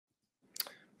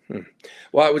Hmm.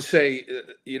 Well, I would say,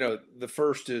 the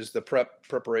first is the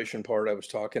preparation part I was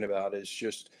talking about is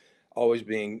just always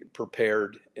being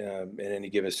prepared in any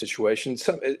given situation.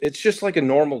 It's just like a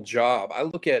normal job.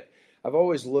 I've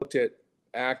always looked at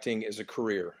acting as a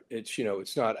career.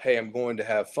 It's not, hey, I'm going to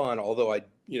have fun, although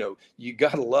you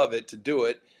got to love it to do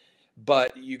it,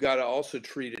 but you got to also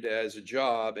treat it as a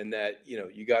job, and that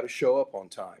you got to show up on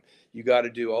time. You got to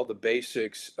do all the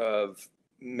basics of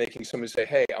making somebody say,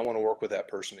 hey, I want to work with that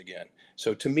person again.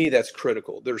 So to me, that's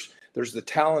critical. There's the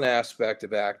talent aspect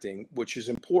of acting, which is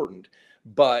important,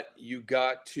 but you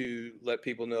got to let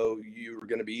people know you're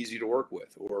going to be easy to work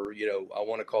with, or I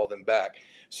want to call them back.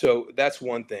 So that's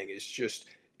one thing, is just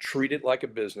treat it like a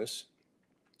business.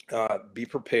 Be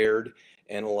prepared,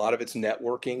 and a lot of it's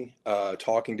networking,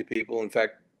 talking to people. In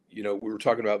fact, we were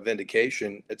talking about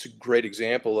vindication. It's a great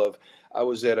example of, I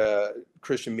was at a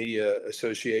Christian Media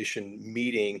Association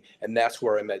meeting, and that's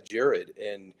where I met Jared.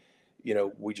 And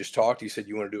we just talked. He said,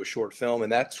 you want to do a short film,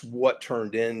 and that's what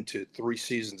turned into 3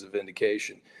 seasons of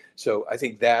vindication. So I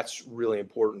think that's really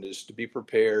important, is to be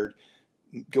prepared,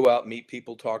 go out, meet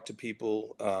people, talk to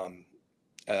people.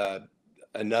 Uh,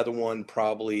 Another one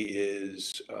probably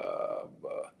is,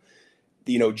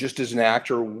 just as an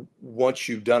actor, once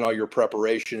you've done all your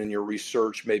preparation and your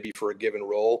research, maybe for a given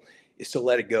role, is to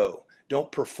let it go. Don't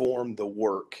perform the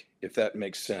work, if that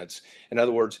makes sense. In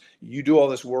other words, you do all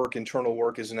this work, internal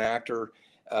work as an actor,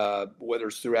 whether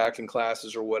it's through acting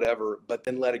classes or whatever, but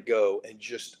then let it go and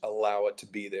just allow it to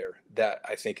be there. That,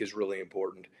 I think, is really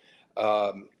important.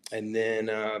 And then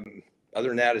other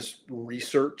than that is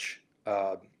research.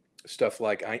 Stuff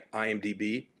like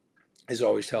IMDb has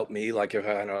always helped me. Like, if I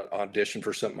had an audition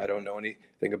for something I don't know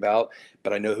anything about,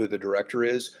 but I know who the director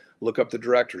is, look up the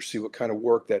director, see what kind of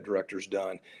work that director's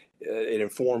done. It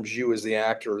informs you as the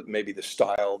actor, maybe the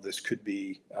style this could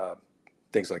be,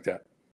 things like that.